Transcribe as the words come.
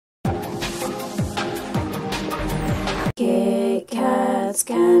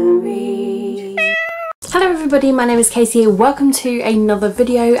Kitkatscanread. Hello everybody, my name is Casey. Welcome to another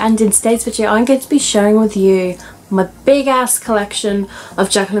video, and in today's video I'm going to be sharing with you my big ass collection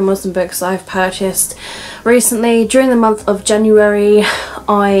of Jacqueline Wilson books I've purchased recently. During the month of January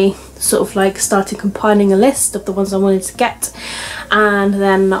I sort of like started compiling a list of the ones I wanted to get, and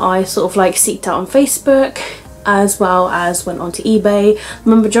then I sort of like seeked out on Facebook as well as went onto eBay.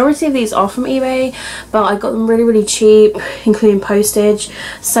 The majority of these are from eBay, but I got them really cheap, including postage.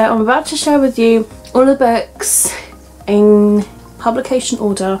 So I'm about to share with you all the books in publication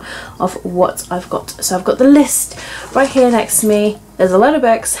order of what I've got. So I've got the list right here next to me. There's a lot of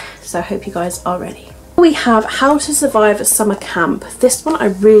books, so I hope you guys are ready. We have How to Survive Summer Camp. This one I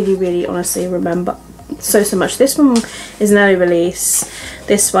really honestly remember so much. This one is an early release.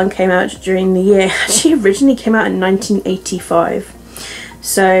 This one came out during the year. Actually originally came out in 1985.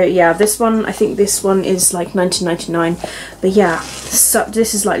 So yeah, this one, I think this one is like 1999. But yeah, so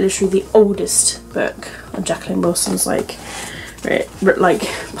this is like literally the oldest book of Jacqueline Wilson's like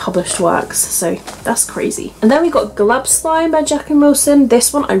published works, so that's crazy. And then we got Glub Slime by Jacqueline Wilson.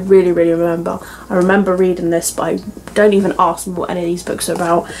 This one I really remember. I remember reading this, but I don't even ask me what any of these books are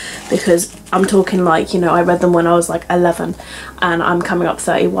about, because I'm talking like, you know, I read them when I was like 11 and I'm coming up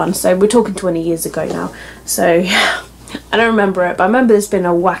 31, so we're talking 20 years ago now. So yeah, I don't remember it, but I remember this being a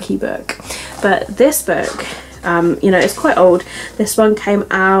wacky book. But this book, you know, it's quite old. This one came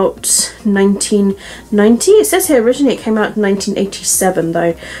out 1990. It says here originally it came out in 1987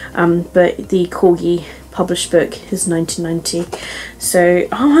 though, but the Corgi published book is 1990. So,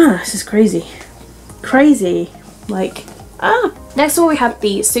 oh man, this is crazy. Like, Next of all we have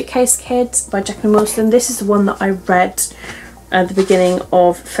The Suitcase Kids by Jacqueline Wilson. This is the one that I read at the beginning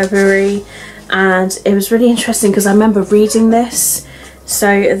of February, and it was really interesting because I remember reading this.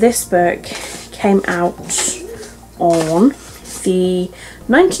 So this book came out on the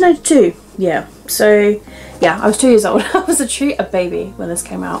 1992, yeah, so yeah, I was 2 years old. I was a baby when this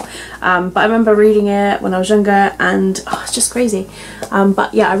came out, but I remember reading it when I was younger, and it's just crazy.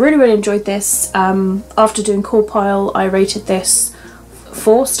 But yeah, I really enjoyed this. After doing Core Pile, I rated this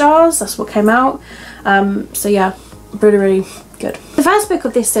 4 stars. That's what came out. So yeah, really good. The first book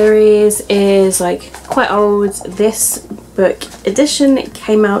of this series is like quite old. This book edition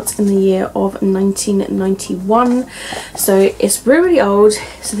came out in the year of 1991, so it's really old.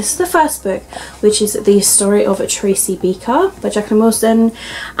 So this is the first book, which is The Story of Tracy Beaker by Jacqueline Wilson,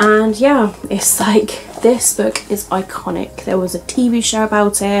 and yeah, it's like, this book is iconic. There was a TV show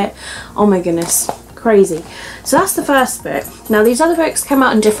about it. Oh my goodness, crazy. So that's the first book. Now these other books came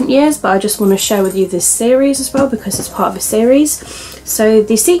out in different years, but I just want to share with you this series as well because it's part of a series. So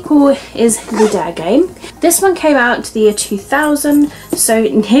the sequel is The Dare Game. This one came out the year 2000, so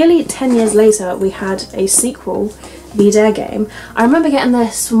nearly 10 years later we had a sequel, The Dare Game. I remember getting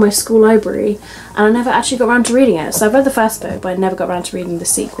this from my school library and I never actually got around to reading it. So I've read the first book, but I never got around to reading the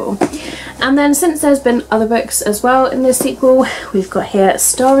sequel. And then since there's been other books as well in this sequel, we've got here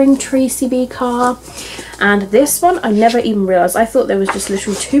Starring Tracy Beaker. And this one I never even realised. I thought there was just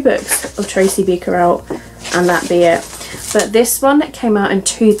literally 2 books of Tracy Beaker out and that'd be it. But this one came out in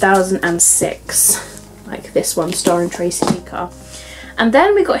 2006. Like this one, Starring Tracy Beaker. And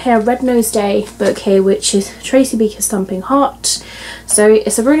then we got here a Red Nose Day book here, which is Tracy Beaker's Thumping Heart. So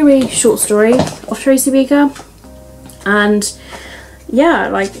it's a really short story of Tracy Beaker, and yeah,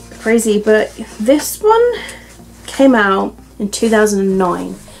 like crazy. But this one came out in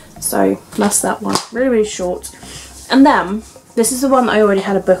 2009, so that's that one. Really short. And then this is the one I already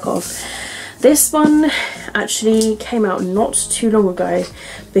had a book of. This one actually came out not too long ago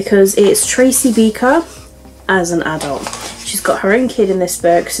because it's Tracy Beaker as an adult. She's got her own kid in this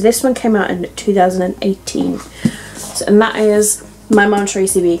book. So this one came out in 2018. So, and that is My Mum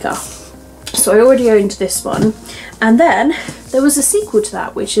Tracy Beaker. So I already owned this one. And then there was a sequel to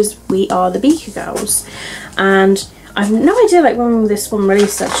that, which is We Are the Beaker Girls. And I have no idea like when this one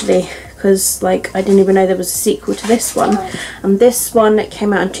released actually, because like I didn't even know there was a sequel to this one. And this one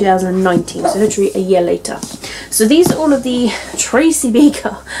came out in 2019, so literally a year later. So these are all of the Tracy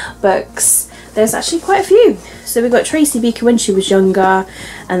Beaker books. There's actually quite a few. So we've got Tracy Beaker when she was younger,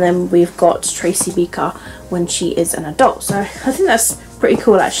 and then we've got Tracy Beaker when she is an adult. So I think that's pretty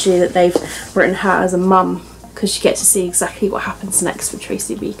cool actually that they've written her as a mum, because you get to see exactly what happens next with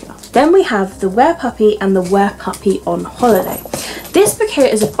Tracy Beaker. Then we have The Werepuppy and The Werepuppy on Holiday. This book here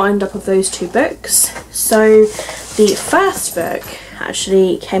is a bind up of those 2 books. So the first book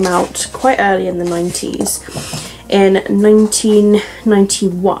actually came out quite early in the 90s, in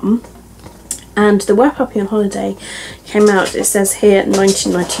 1991. And The Were Puppy on Holiday came out, it says here,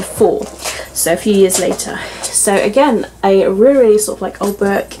 1994, so a few years later. So again, a really sort of like old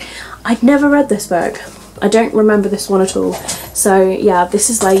book. I'd never read this book. I don't remember this one at all. So yeah, this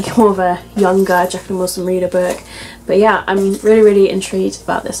is like more of a younger Jacqueline Wilson reader book. But yeah, I'm really intrigued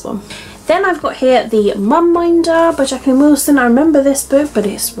about this one. Then I've got here The Mum Minder by Jacqueline Wilson. I remember this book, but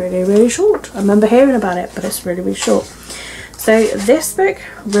it's really short. I remember hearing about it, but it's really short. So this book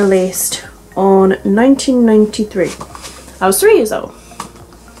released on 1993. I was 3 years old.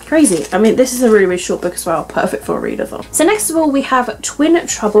 Crazy. I mean, this is a really short book as well, perfect for a readathon. So next of all we have Twin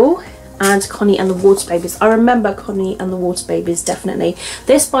Trouble and Connie and the Water Babies. I remember Connie and the Water Babies, definitely.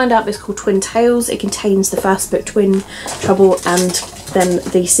 This bind-up is called Twin Tales. It contains the first book, Twin Trouble, and then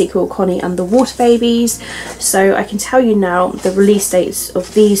the sequel, Connie and the Water Babies. So I can tell you now the release dates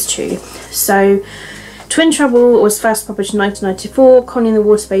of these two. So Twin Trouble was first published in 1994. Connie and the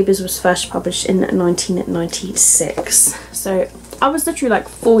Water Babies was first published in 1996. So I was literally like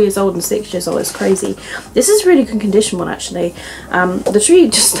 4 years old and 6 years old. It's crazy. This is a really good condition one, actually. The tree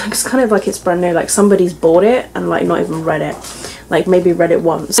just looks kind of like it's brand new, like somebody's bought it and like not even read it, like maybe read it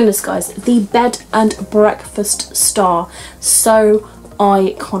once. And this, guys, The Bed and Breakfast Star, so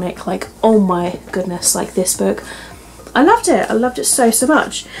iconic. Like, oh my goodness, like this book, I loved it. I loved it so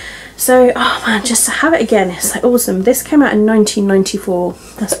much. So, oh man, just to have it again, it's like awesome. This came out in 1994.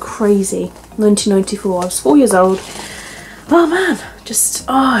 That's crazy. 1994. I was 4 years old. Oh man,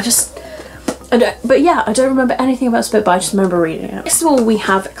 but yeah, I don't remember anything about this book, but I just remember reading it. Next of all, we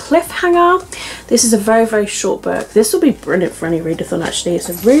have Cliffhanger. This is a very short book. This will be brilliant for any readathon, actually. It's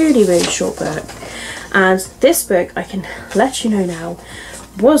a really short book. And this book, I can let you know now,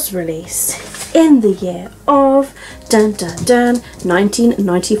 was released in the year of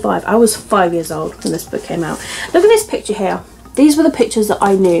 1995. I was 5 years old when this book came out. Look at this picture here. These were the pictures that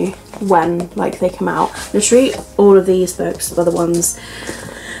I knew when like they came out. Literally all of these books were the ones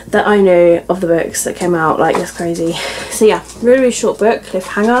that I knew of the books that came out. Like, that's crazy. So yeah, really short book,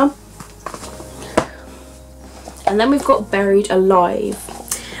 Cliffhanger. And then we've got Buried Alive.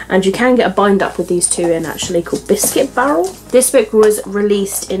 And you can get a bind up with these two in, actually, called Biscuit Barrel. This book was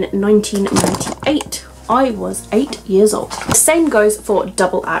released in 1998. I was 8 years old. The same goes for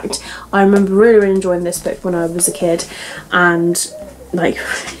Double Act. I remember really enjoying this book when I was a kid and like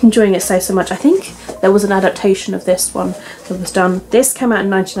enjoying it so much. I think there was an adaptation of this one that was done. This came out in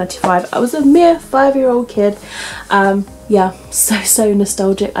 1995. I was a mere 5-year-old kid. Yeah, so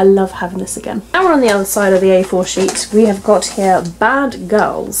nostalgic. I love having this again. Now we're on the other side of the A4 sheet. We have got here Bad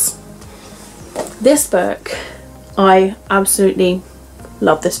Girls. This book, I absolutely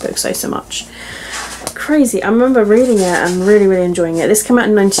love this book so much. Crazy. I remember reading it and really enjoying it. This came out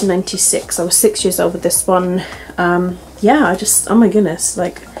in 1996. I was 6 years old with this one. Yeah, oh my goodness,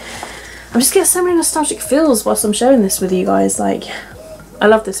 like I just get so many nostalgic feels whilst I'm sharing this with you guys. Like, I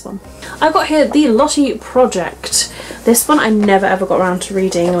love this one. I've got here The Lottie Project. This one I never ever got around to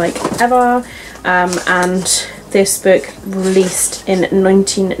reading, like, ever. And this book released in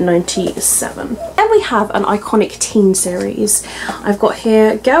 1997. Then we have an iconic teen series. I've got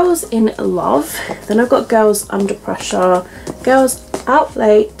here Girls in Love, then I've got Girls Under Pressure, Girls Out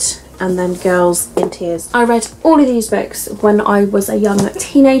Late, and then Girls in Tears. I read all of these books when I was a young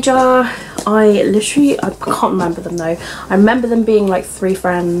teenager. I can't remember them though. I remember them being like 3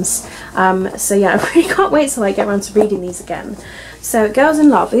 friends. So yeah, I really can't wait till I get around to reading these again. So Girls in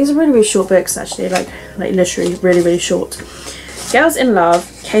Love, these are really short books actually, like literally really short. Girls in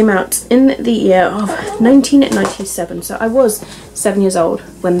Love came out in the year of 1997, so I was 7 years old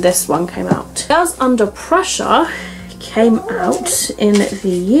when this one came out. Girls Under Pressure came out in the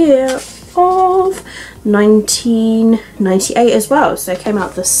year of 1998 as well, so it came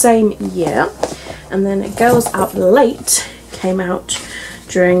out the same year. And then Girls Out Late came out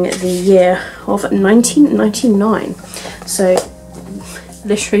during the year of 1999, so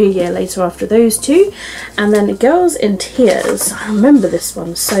literally a year later after those two. And then Girls in Tears, I remember this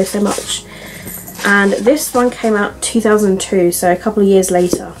one so much, and this one came out 2002, so a couple of years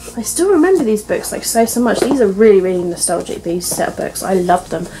later. I still remember these books like so much. These are really nostalgic, these set of books. I love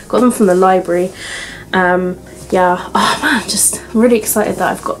them, got them from the library. Yeah, oh man, just really excited that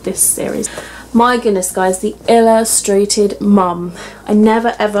I've got this series. My goodness guys, The Illustrated Mum. I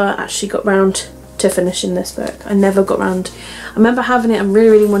never ever actually got round to finishing this book. I never got round. I remember having it and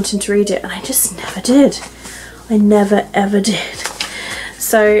really wanting to read it, and I just never did. I never ever did.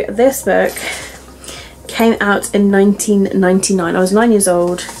 So this book came out in 1999. I was 9 years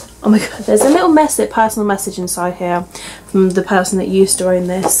old. Oh my god, there's a little personal message inside here from the person that used to own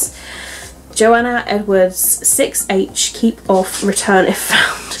this. Joanna Edwards, 6H, keep off, return if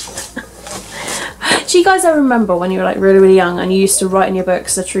found. Do you guys ever remember when you were like really young and you used to write in your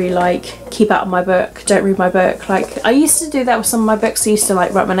books literally like, keep out of my book, don't read my book? Like I used to do that with some of my books. I used to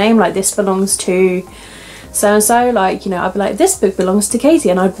like write my name, like this belongs to so and so, like, you know, I'd be like, this book belongs to Katie,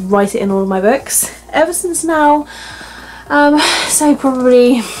 and I'd write it in all of my books. Ever since now, so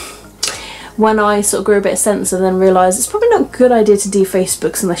probably when I sort of grew a bit of sense and then realised it's probably not a good idea to deface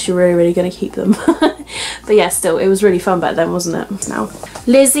books unless you're really going to keep them. But yeah, still, it was really fun back then, wasn't it? Now,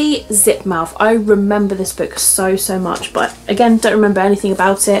 Lizzie Zipmouth. I remember this book so much, but again, don't remember anything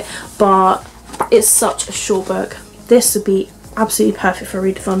about it, but it's such a short book. This would be absolutely perfect for a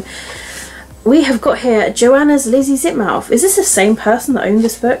readathon. We have got here Joanna's Lizzie Zipmouth. Is this the same person that owned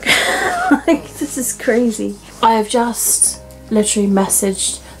this book? Like, this is crazy. I have just literally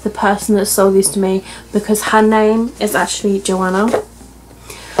messaged the person that sold these to me because her name is actually Joanna,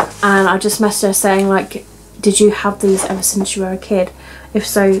 and I just messaged her saying like, did you have these ever since you were a kid? If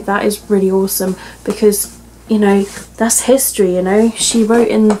so, that is really awesome, because you know, that's history, you know. She wrote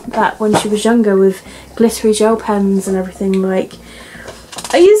in that when she was younger with glittery gel pens and everything. Like,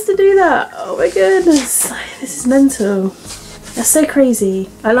 I used to do that. Oh my goodness, this is mental. That's so crazy.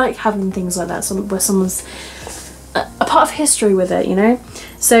 I like having things like that where someone's a part of history with it, you know.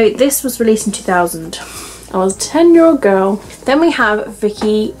 So this was released in 2000. I was a 10-year-old girl. Then we have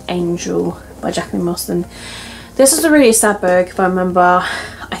Vicky Angel by Jacqueline Wilson. This was a really sad book, if I remember.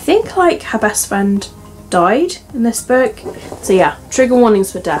 I think like her best friend died in this book. So yeah, trigger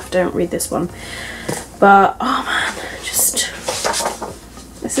warnings for death. Don't read this one. But oh man, just,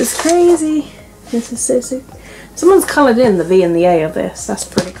 this is crazy. This is so someone's coloured in the V and the A of this. That's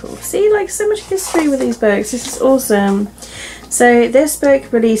pretty cool. See, like, so much history with these books. This is awesome. So this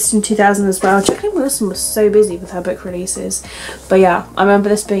book released in 2000 as well. Jacqueline Wilson was so busy with her book releases. But yeah, I remember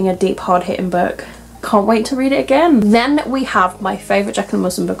this being a deep, hard-hitting book. Can't wait to read it again. Then we have my favourite Jacqueline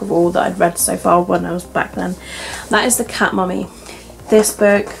Wilson book of all that I'd read so far when I was back then. That is The Cat Mummy. This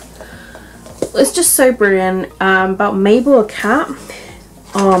book was just so brilliant. About Mabel, a cat.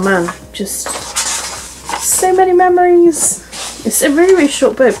 Oh man, just so many memories. It's a really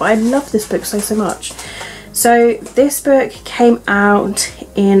short book, but I love this book so much. So this book came out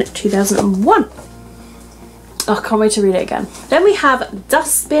in 2001. Oh, I can't wait to read it again. Then we have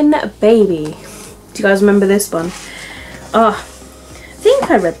Dustbin Baby. Do you guys remember this one? Oh, I think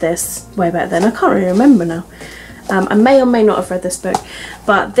I read this way back then. I can't really remember now. I may or may not have read this book,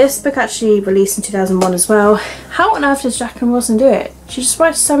 but this book actually released in 2001 as well. How on earth does Jacqueline Wilson do it? She just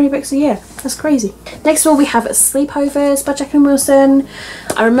writes so many books a year. That's crazy. Next of all, we have Sleepovers by Jacqueline Wilson.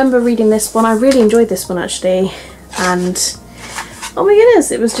 I remember reading this one. I really enjoyed this one actually, and oh my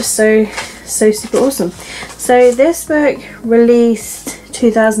goodness, it was just so super awesome. So this book released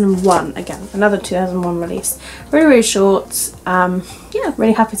 2001 again, another 2001 release. Really short. Yeah,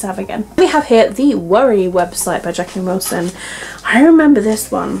 really happy to have it again. We have here The Worry Website by Jacqueline Wilson. I remember this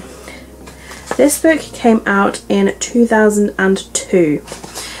one. This book came out in 2002.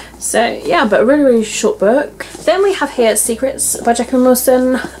 So yeah, but a really short book. Then we have here Secrets by Jacqueline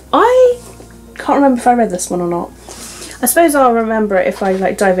Wilson. I can't remember if I read this one or not. I suppose I'll remember it if I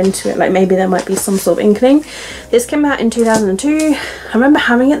like dive into it, like maybe there might be some sort of inkling. This came out in 2002. I remember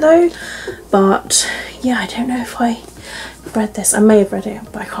having it though, but yeah, I don't know if I read this. I may have read it,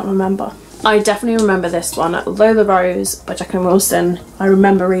 but I can't remember. I definitely remember this one, Although the Rose by Jacqueline Wilson. I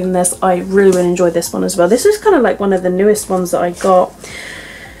remember reading this. I really enjoyed this one as well. This is kind of like one of the newest ones that I got.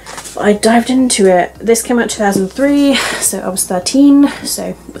 I dived into it. This came out in 2003, so I was 13,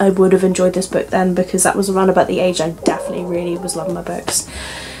 so I would have enjoyed this book then because that was around about the age I definitely really was loving my books.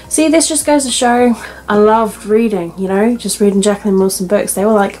 See, this just goes to show I loved reading, you know, just reading Jacqueline Wilson books. They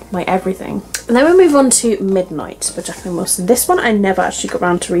were like my everything. And then we move on to Midnight by Jacqueline Wilson. This one I never actually got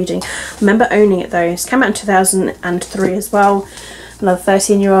around to reading. I remember owning it though. It came out in 2003 as well. Another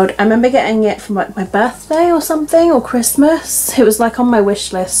 13-year-old. I remember getting it for like my birthday or something, or Christmas. It was like on my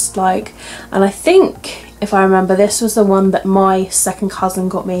wish list, like, and I think if I remember, this was the one that my second cousin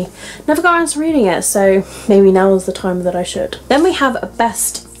got me. Never got around to reading it, so maybe now is the time that I should. Then we have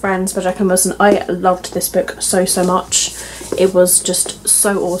Best Friends by Jacqueline Wilson. I loved this book so much. It was just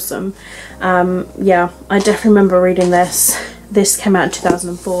so awesome. Yeah, I definitely remember reading this. This came out in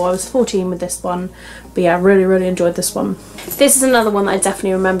 2004. I was 14 with this one, but yeah, I really enjoyed this one. This is another one that I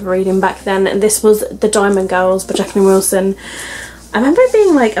definitely remember reading back then, and this was The Diamond Girls by Jacqueline Wilson. I remember it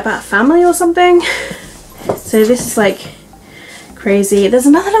being like about family or something. So this is like crazy. There's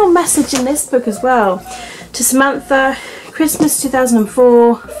another little message in this book as well. To Samantha, Christmas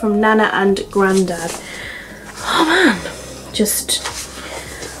 2004 from Nana and Grandad. Oh man, just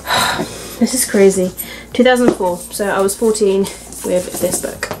this is crazy. 2004, so I was 14 with this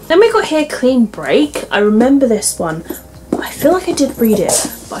book. Then we got here Clean Break. I remember this one. I feel like I did read it,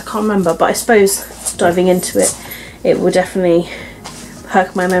 but I can't remember. But I suppose diving into it, it will definitely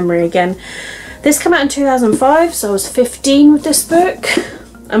perk my memory again. This came out in 2005, so I was 15 with this book.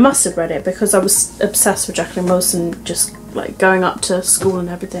 I must have read it because I was obsessed with Jacqueline Wilson, just like going up to school and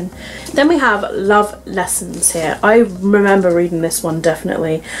everything. Then we have Love Lessons here. I remember reading this one,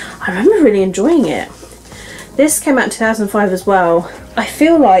 definitely. I remember really enjoying it. This came out in 2005 as well. I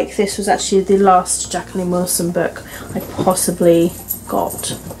feel like this was actually the last Jacqueline Wilson book I possibly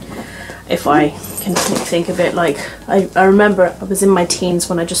got, if I can think of it. Like, I remember I was in my teens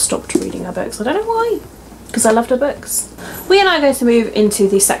when I just stopped reading her books. I don't know why, because I loved her books. We are now going to move into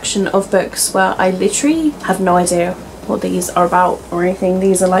the section of books where I literally have no idea what these are about or anything.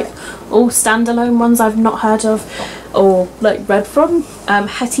 These are like all standalone ones I've not heard of or like read from.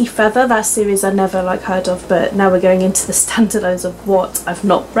 Hetty Feather, that series I never like heard of, but now we're going into the standalones of what I've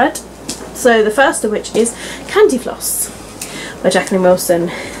not read. So the first of which is Candy Floss by Jacqueline Wilson.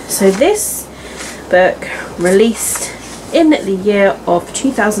 So this book released in the year of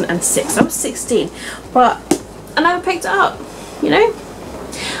 2006. I was 16, but I never picked it up, you know.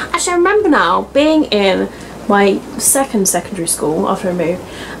 Actually, I remember now being in my secondary school after I moved,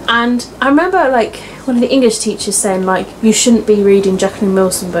 and I remember like one of the English teachers saying like, you shouldn't be reading Jacqueline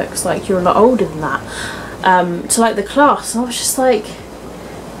Wilson books, like you're a lot older than that, to like the class. And I was just like,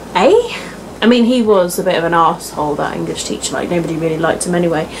 eh? I mean, he was a bit of an arsehole, that English teacher, like nobody really liked him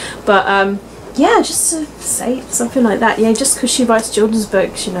anyway, but yeah, just to say something like that, yeah, just because she writes children's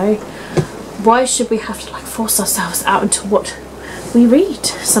books, you know, why should we have to like force ourselves out into what we read?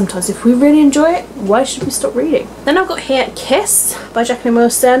 Sometimes if we really enjoy it, why should we stop reading? Then I've got here Kiss by Jacqueline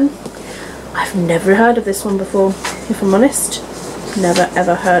Wilson. I've never heard of this one before, if I'm honest. Never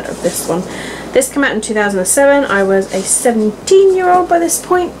ever heard of this one. This came out in 2007. I was a 17-year-old by this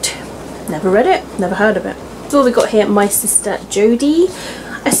point. Never read it, never heard of it. So we got here My Sister Jodie.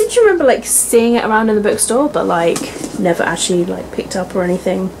 I seem to remember like seeing it around in the bookstore, but like never actually like picked up or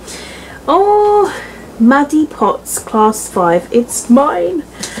anything. Oh, Maddie Potts, Class 5, It's Mine.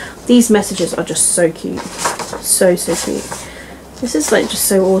 These messages are just so cute. So cute. This is like just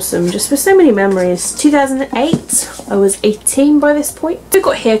so awesome, just with so many memories. 2008, I was 18 by this point. We've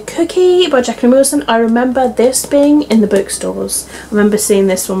got here Cookie by Jacqueline Wilson. I remember this being in the bookstores. I remember seeing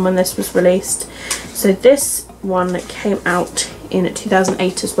this one when this was released. So this one came out in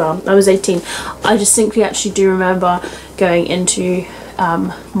 2008 as well. I was 18. I distinctly actually do remember going into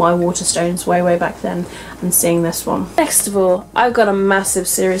my Waterstones way back then and seeing this one. Next of all, I've got a massive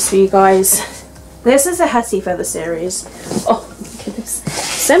series for you guys. This is a Hetty Feather series. Oh my goodness,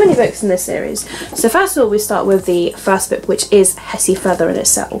 so many books in this series. So first of all, we start with the first book, which is Hetty Feather in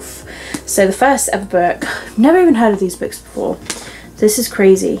itself. So the first ever book, I've never even heard of these books before. This is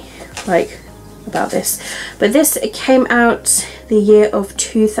crazy, like, about this. But this, it came out the year of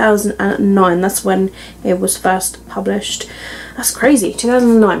 2009. That's when it was first published. That's crazy,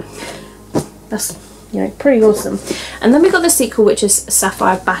 2009. That's, you know, pretty awesome. And then we got the sequel, which is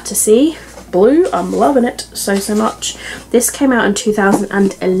Sapphire Battersea Blue. I'm loving it so much. This came out in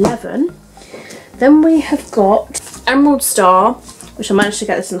 2011. Then we have got Emerald Star, which I managed to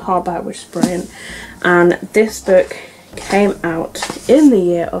get this in hardback, which is brilliant. And this book came out in the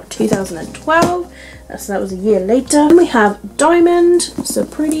year of 2012. So that was a year later. Then we have Diamond, so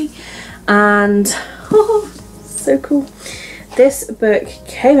pretty, and oh, so cool. This book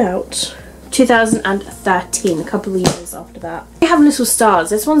came out 2013, a couple of years after that. We have Little Stars.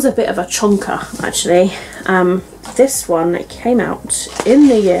 This one's a bit of a chonker, actually. This one came out in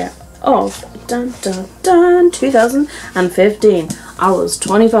the year of 2015. I was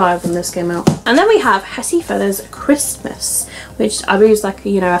 25 when this came out. And then we have Hetty Feather's Christmas, which I believe is like,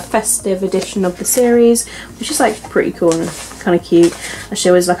 you know, a festive edition of the series, which is like pretty cool and kind of cute. Actually,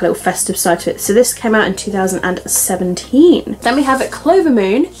 always like a little festive side to it. So this came out in 2017. Then we have Clover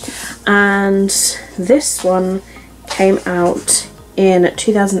Moon, and this one came out in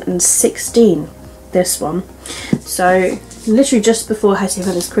 2016. This one. So literally just before Hetty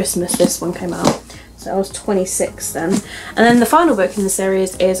Feather's Christmas, this one came out. So I was 26 then. And then the final book in the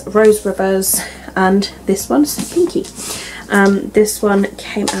series is Rose Rivers, and this one's Pinky. This one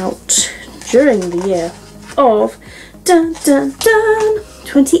came out during the year of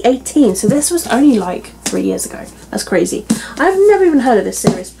 2018. So this was only like 3 years ago. That's crazy. I've never even heard of this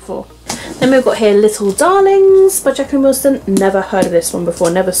series before. Then we've got here Little Darlings by Jacqueline Wilson. Never heard of this one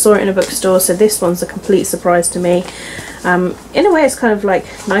before, never saw it in a bookstore, so this one's a complete surprise to me. In a way, it's kind of like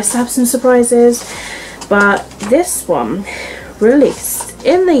nice to have some surprises, but this one released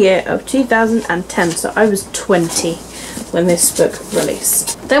in the year of 2010, so I was 20 when this book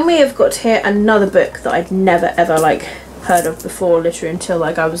released. Then we have got here another book that I'd never ever like heard of before, literally until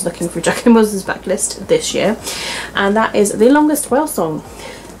like I was looking for Jacqueline Wilson's backlist this year, and that is The Longest Whale Song.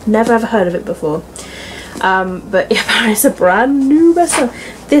 Never ever heard of it before, but yeah, apparently it's a brand new bestseller.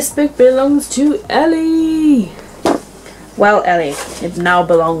 This book belongs to Ellie. Well, Ellie, it now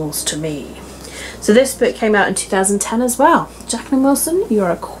belongs to me. So this book came out in 2010 as well. Jacqueline Wilson,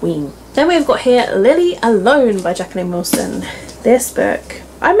 you're a queen. Then we've got here Lily Alone by Jacqueline Wilson. This book,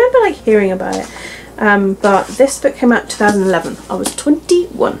 I remember like hearing about it, but this book came out in 2011. I was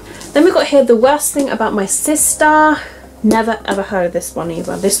 21. Then we've got here The Worst Thing About My Sister. Never ever heard of this one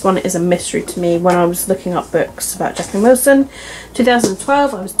either. This one is a mystery to me when I was looking up books about Jacqueline Wilson.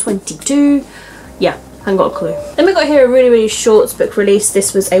 2012, I was 22. Yeah, I haven't got a clue. Then we got here a really short book release.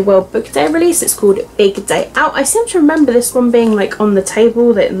 This was a World Book Day release. It's called Big Day Out. I seem to remember this one being like on the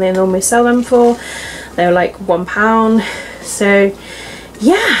table that they normally sell them for. They were like £1. So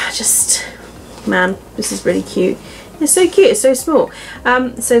yeah, just, man, this is really cute. It's so cute, it's so small.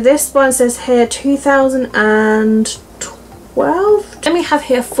 So this one says here 2012. Then we have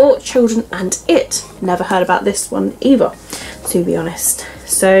here For Children and It. Never heard about this one either, to be honest.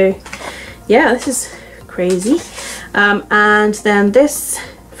 So yeah, this is crazy. And then this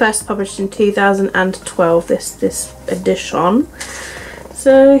first published in 2012, this edition.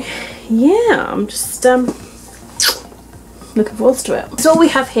 So yeah, I'm just looking forward to it. So we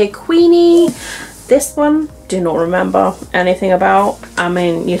have here Queenie. This one, do not remember anything about. I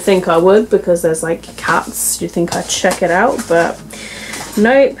mean, you'd think I would because there's like cats. You'd think I'd check it out, but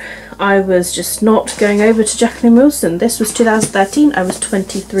nope. I was just not going over to Jacqueline Wilson. This was 2013. I was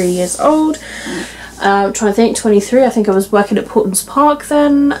 23 years old. Trying to think, 23. I think I was working at Portland's Park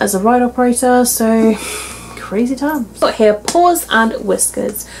then as a ride operator. So crazy times. Got here Paws and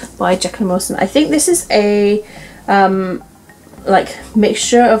Whiskers by Jacqueline Wilson. I think this is a like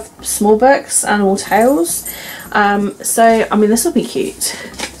mixture of small books, animal tales. So I mean, this will be cute.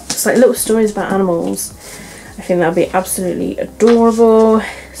 It's like little stories about animals. I think that'll be absolutely adorable.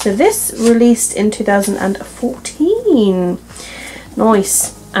 So this released in 2014.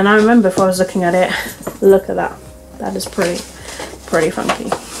 Nice. And I remember if I was looking at it, look at that. That is pretty funky.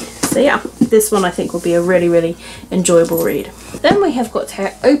 So yeah, this one I think will be a really enjoyable read. Then we have got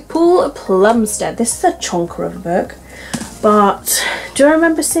here Opal Plumstead. This is a chonker of a book. But do I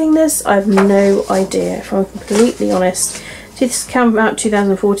remember seeing this? I have no idea, if I'm completely honest. This came out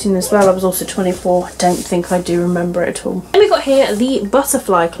 2014 as well. I was also 24. I don't think I do remember it at all. Then we got here The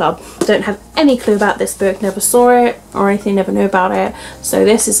Butterfly Club. Don't have any clue about this book. Never saw it or anything. Never knew about it. So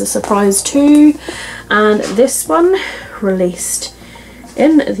this is a surprise too. And this one released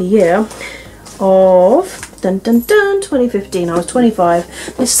in the year of 2015. I was 25.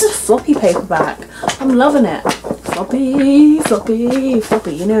 This is a floppy paperback. I'm loving it. Floppy.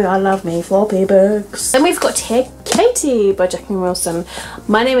 You know I love me floppy books. Then we've got here Katie by Jacqueline Wilson.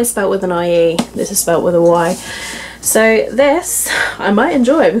 My name is spelt with an IE. This is spelt with a Y. So this I might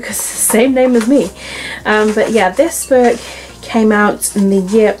enjoy because it's the same name as me. But yeah, this book came out in the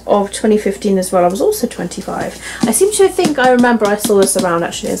year of 2015 as well. I was also 25. I seem to think I remember I saw this around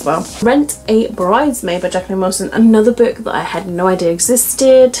actually as well. Rent a Bridesmaid by Jacqueline Wilson. Another book that I had no idea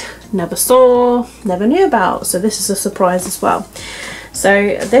existed, never saw, never knew about. So this is a surprise as well.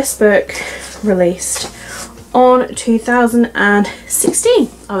 So this book released on 2016.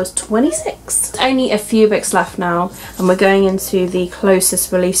 I was 26. Only a few books left now and we're going into the closest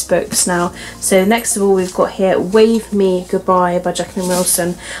release books now. So next of all we've got here Wave Me Goodbye by Jacqueline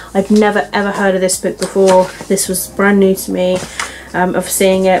Wilson. I've never ever heard of this book before. This was brand new to me of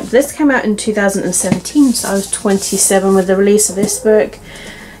seeing it. This came out in 2017, so I was 27 with the release of this book.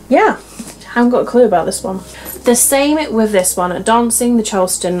 Yeah, haven't got a clue about this one. The same with this one, Dancing the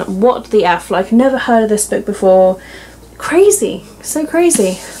Charleston. What the F? Like, never heard of this book before. Crazy, so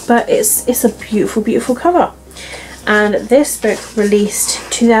crazy. But it's a beautiful cover. And this book released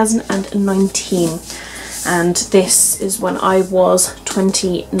 2019, and this is when I was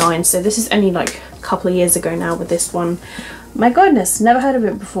 29. So this is only like a couple of years ago now with this one. My goodness, never heard of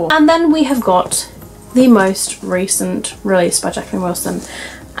it before. And then we have got the most recent release by Jacqueline Wilson,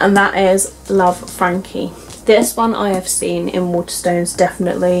 and that is Love, Frankie. This one I have seen in Waterstones,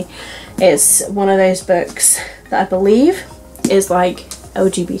 definitely. It's one of those books that I believe is like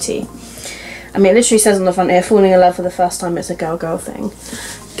LGBT. I mean, it literally says on the front here, falling in love for the first time. It's a girl thing.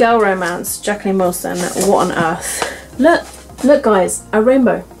 Girl romance, Jacqueline Wilson, what on earth. Look guys, a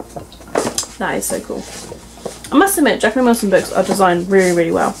rainbow. That is so cool. I must admit, Jacqueline Wilson books are designed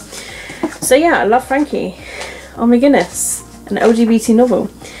really well. So yeah, Love, Frankie. Oh my goodness, an LGBT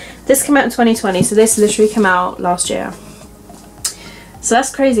novel. This came out in 2020, so this literally came out last year. So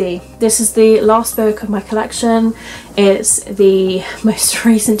that's crazy. This is the last book of my collection. It's the most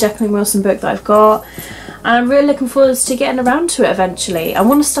recent Jacqueline Wilson book that I've got, and I'm really looking forward to getting around to it eventually. I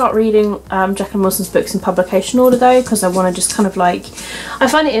want to start reading Jacqueline Wilson's books in publication order though, because I want to just kind of like, I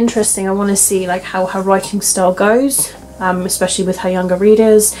find it interesting. I want to see like how her writing style goes, especially with her younger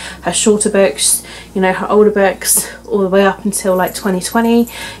readers, her shorter books, you know, her older books, all the way up until like 2020.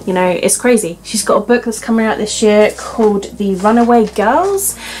 You know, it's crazy. She's got a book that's coming out this year called The Runaway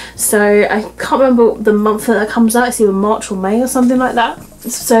Girls. So I can't remember the month that comes out. It's either March or May or something like that.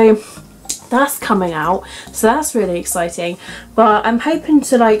 So that's coming out, so that's really exciting. But I'm hoping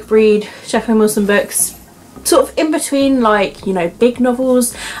to like read Jacqueline Wilson books sort of in between, like, you know, big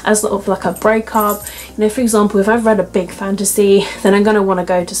novels as sort of like a breakup. You know, for example, if I've read a big fantasy, then I'm going to want to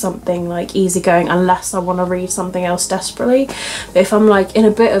go to something like easygoing unless I want to read something else desperately. But if I'm like in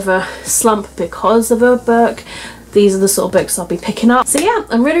a bit of a slump because of a book, these are the sort of books I'll be picking up. So yeah,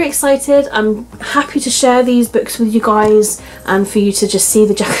 I'm really excited. I'm happy to share these books with you guys and for you to just see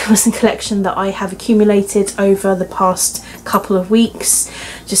the Jacqueline Wilson collection that I have accumulated over the past couple of weeks.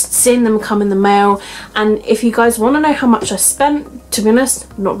 Just seeing them come in the mail. And if you guys want to know how much I spent, to be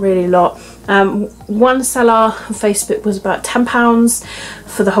honest, not really a lot. One seller on Facebook was about £10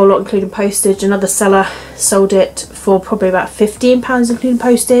 for the whole lot including postage. Another seller sold it for probably about £15 including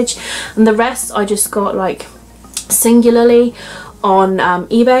postage. And the rest I just got like singularly on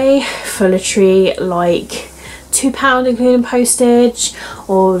eBay for literally like £2 including postage,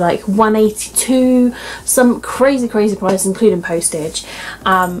 or like £1.82, some crazy price including postage.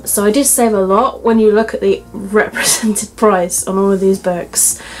 So I did save a lot when you look at the represented price on all of these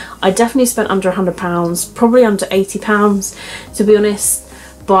books. I definitely spent under £100, probably under £80 to be honest.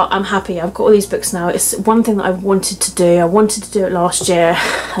 But I'm happy. I've got all these books now. It's one thing that I've wanted to do. I wanted to do it last year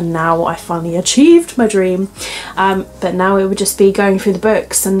and now I finally achieved my dream. But now it would just be going through the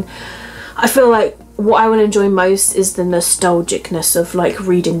books, and I feel like what I would enjoy most is the nostalgicness of like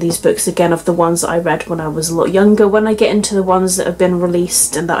reading these books again, of the ones that I read when I was a lot younger. When I get into the ones that have been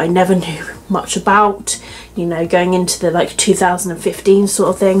released and that I never knew much about, you know, going into the like 2015 sort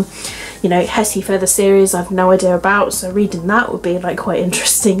of thing, you know, Hetty Feather series I've no idea about, so reading that would be like quite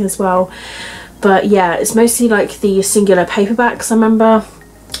interesting as well. But yeah, it's mostly like the singular paperbacks I remember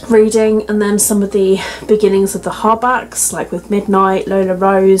reading, and then some of the beginnings of the hardbacks, like with Midnight, Lola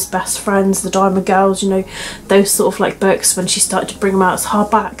Rose, Best Friends, The Diamond Girls, you know, those sort of like books when she started to bring them out as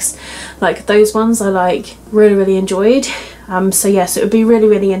hardbacks. Like those ones I like really enjoyed. So yes, it would be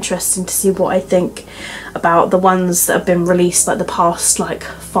really interesting to see what I think about the ones that have been released like the past like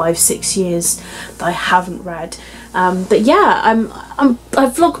 5-6 years that I haven't read. But yeah, I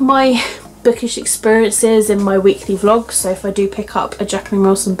vlog my bookish experiences in my weekly vlog, so if I do pick up a Jacqueline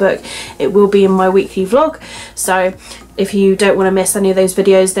Wilson book, it will be in my weekly vlog. So if you don't want to miss any of those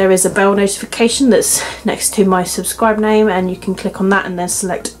videos, there is a bell notification that's next to my subscribe name, and you can click on that and then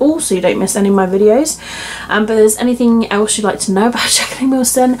select all so you don't miss any of my videos. But if there's anything else you'd like to know about Jacqueline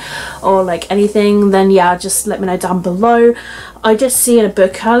Wilson, or like anything, then yeah, just let me know down below. I just see in a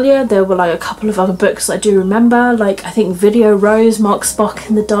book earlier there were like a couple of other books I do remember, like I think Video Rose, Mark Spock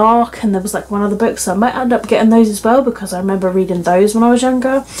in the Dark, and there was like one other book, so I might end up getting those as well because I remember reading those when I was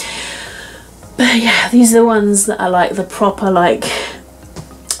younger. But yeah, these are the ones that are like the proper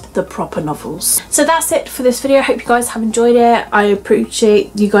novels. So that's it for this video. I hope you guys have enjoyed it. I appreciate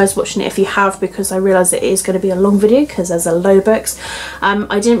you guys watching it if you have, because I realise it is going to be a long video because there's a load of books.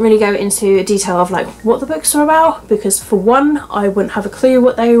 I didn't really go into detail of like what the books are about, because for one, I wouldn't have a clue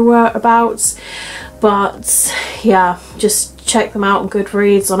what they were about. But yeah, just check them out on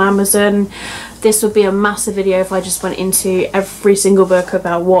Goodreads, on Amazon. This would be a massive video if I just went into every single book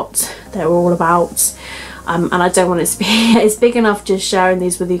about what they're all about. And I don't want it to be, it's big enough just sharing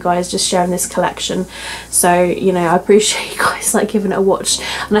these with you guys, just sharing this collection. So, you know, I appreciate you guys like giving it a watch,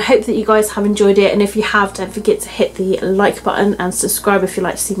 and I hope that you guys have enjoyed it. And if you have, don't forget to hit the like button and subscribe if you'd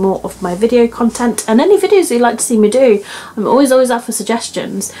like to see more of my video content, and any videos you'd like to see me do. I'm always up for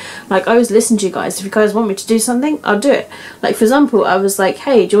suggestions. Like, I always listen to you guys. If you guys want me to do something, I'll do it. Like, for example, I was like,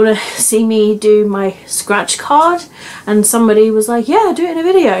 hey, do you want to see me do my scratch card? And somebody was like, yeah, do it in a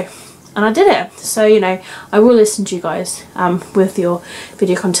video. And I did it. So, you know, I will listen to you guys with your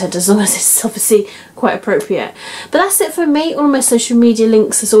video content, as long as it's obviously quite appropriate. But that's it for me. All my social media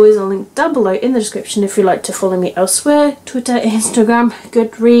links, as always, I'll link down below in the description if you'd like to follow me elsewhere. Twitter, Instagram,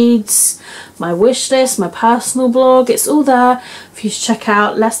 Goodreads, my wish list, my personal blog. It's all there for you to check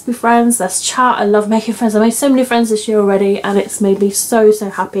out. Let's be friends, let's chat. I love making friends. I made so many friends this year already, and it's made me so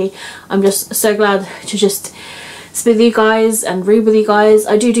happy. I'm just so glad to just speak with you guys and read with you guys.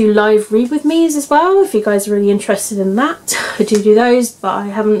 I do live read with me's as well if you guys are really interested in that. I do those, but I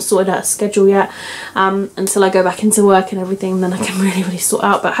haven't sorted out a schedule yet until I go back into work and everything, then I can really sort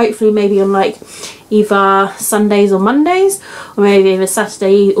out. But hopefully maybe on like either Sundays or Mondays, or maybe even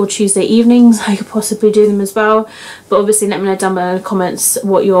Saturday or Tuesday evenings I could possibly do them as well. But obviously let me know down below in the comments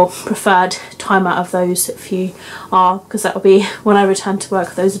what your preferred time out of those few are, because that will be when I return to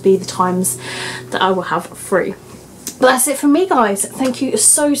work. Those will be the times that I will have free. But that's it from me, guys. Thank you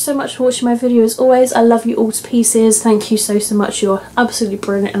so much for watching my video as always. I love you all to pieces. Thank you so much. You're absolutely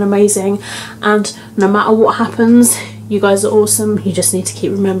brilliant and amazing, and no matter what happens, you guys are awesome. You just need to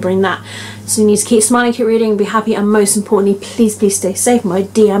keep remembering that. So you need to keep smiling, keep reading, be happy, and most importantly, please stay safe. My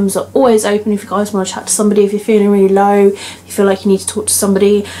DMs are always open if you guys want to chat to somebody, if you're feeling really low, if you feel like you need to talk to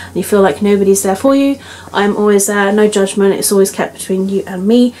somebody and you feel like nobody's there for you. I'm always there, no judgment. It's always kept between you and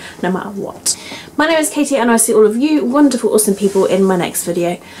me, no matter what. My name is Katie, and I'll see all of you wonderful, awesome people in my next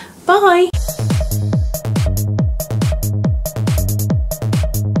video. Bye!